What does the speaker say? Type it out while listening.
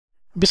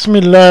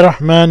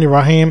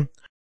Bismillahirrahmanirrahim.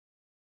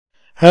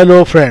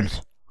 Hello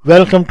friends,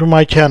 welcome to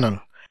my channel.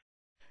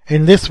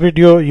 In this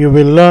video you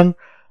will learn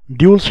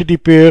dual city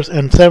pairs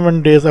and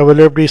 7 days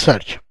availability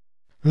search.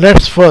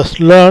 Let's first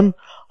learn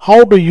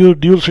how to use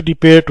dual city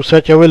pair to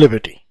search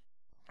availability.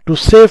 To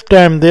save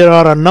time, there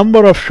are a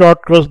number of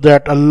shortcuts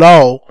that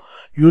allow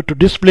you to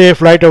display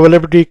flight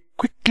availability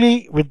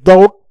quickly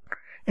without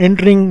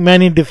entering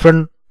many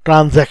different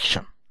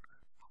transactions.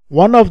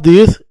 One of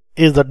these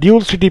is the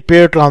dual city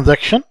pair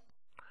transaction.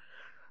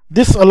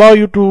 This allows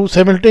you to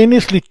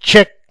simultaneously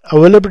check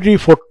availability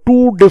for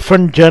two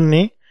different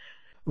journeys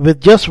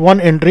with just one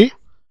entry.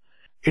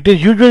 It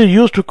is usually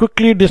used to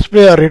quickly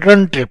display a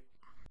return trip.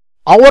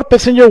 Our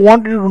passenger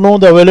wanted to know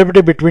the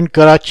availability between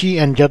Karachi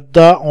and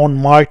Jeddah on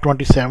March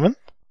 27th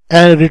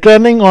and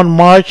returning on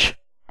March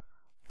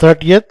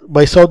 30th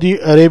by Saudi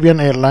Arabian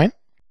Airline.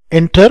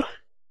 Enter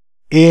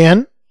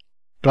AN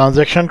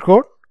transaction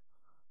code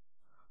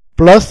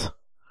plus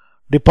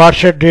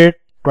departure date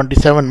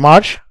 27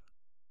 March.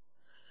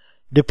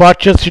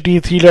 Departure city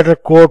 3-letter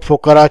code for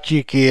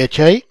Karachi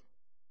KHI,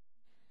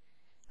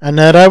 an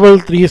arrival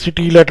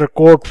 3-letter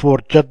code for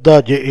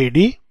Jeddah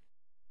JAD,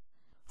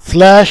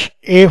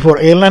 /A for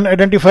airline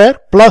identifier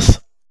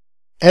plus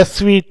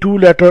SV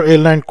 2-letter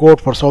airline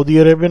code for Saudi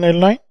Arabian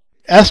Airline,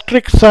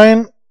 asterisk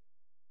sign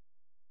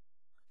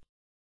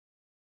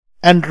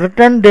and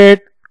return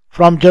date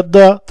from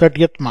Jeddah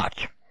 30th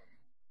March.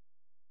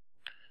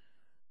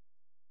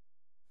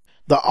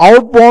 The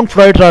outbound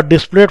flights are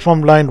displayed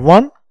from line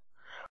 1,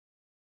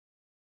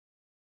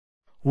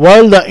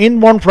 while the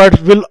inbound flights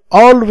will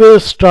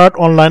always start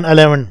on line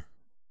 11.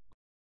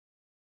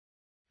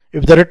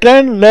 If the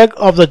return leg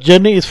of the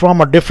journey is from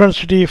a different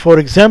city, for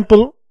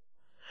example,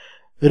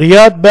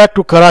 Riyadh back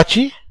to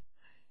Karachi,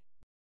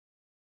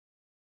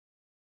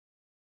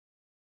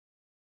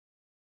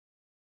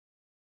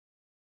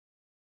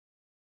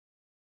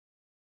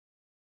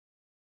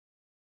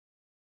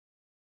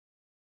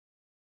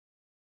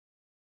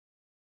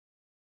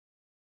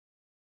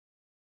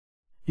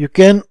 you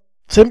can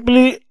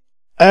simply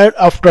add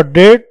after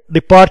date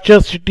departure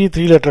city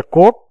 3-letter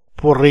code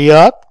for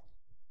Riyadh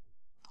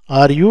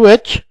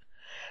RUH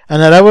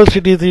and arrival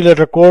city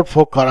 3-letter code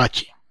for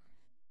Karachi.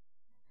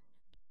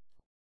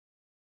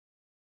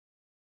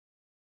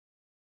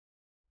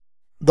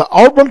 The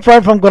outbound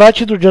flight from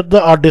Karachi to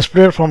Jeddah are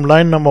displayed from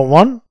line number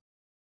 1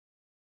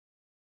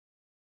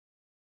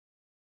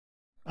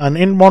 and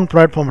inbound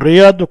flight from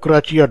Riyadh to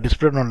Karachi are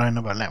displayed on line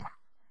number 11.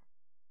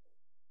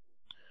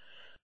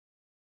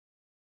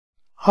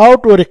 How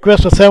to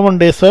request a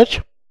 7-day search.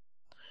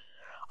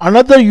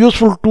 Another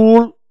useful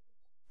tool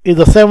is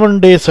the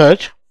 7-day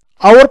search.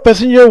 Our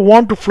passenger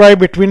want to fly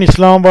between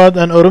Islamabad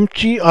and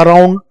Urumqi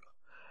around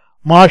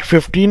March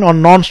 15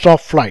 on non-stop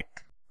flight.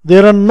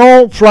 There are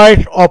no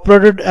flights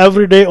operated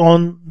every day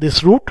on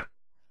this route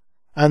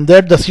and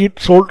that the seat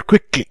sold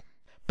quickly.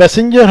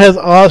 Passenger has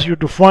asked you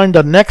to find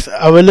the next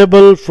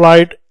available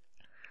flight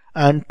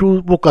and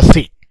to book a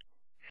seat.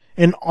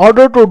 In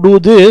order to do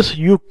this,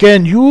 you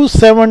can use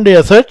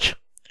 7-day search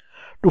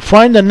to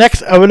find the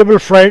next available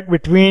flight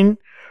between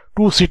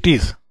two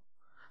cities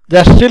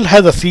that still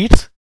has the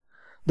seats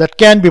that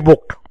can be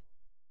booked.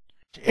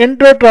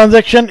 Enter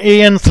transaction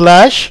AN/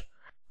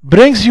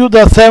 brings you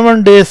the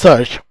 7-day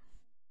search,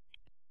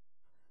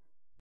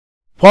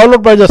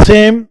 followed by the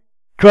same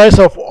choice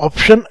of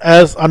option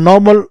as a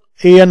normal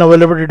AN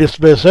availability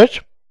display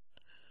search,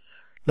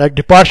 like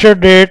departure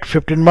date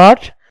 15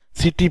 March,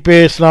 city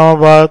pair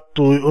Islamabad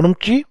to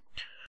Urumqi,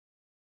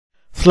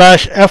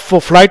 /F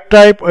for flight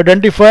type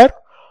identifier,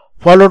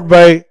 followed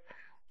by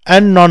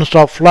N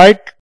non-stop flight.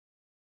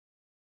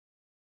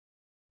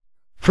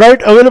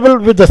 Flight available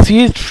with the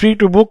seats free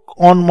to book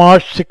on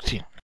March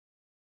 16.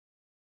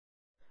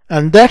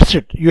 And that's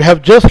it. You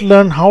have just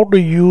learned how to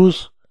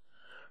use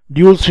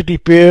dual city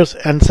pairs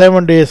and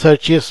 7-day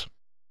searches.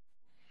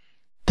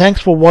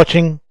 Thanks for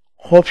watching.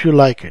 Hope you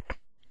like it.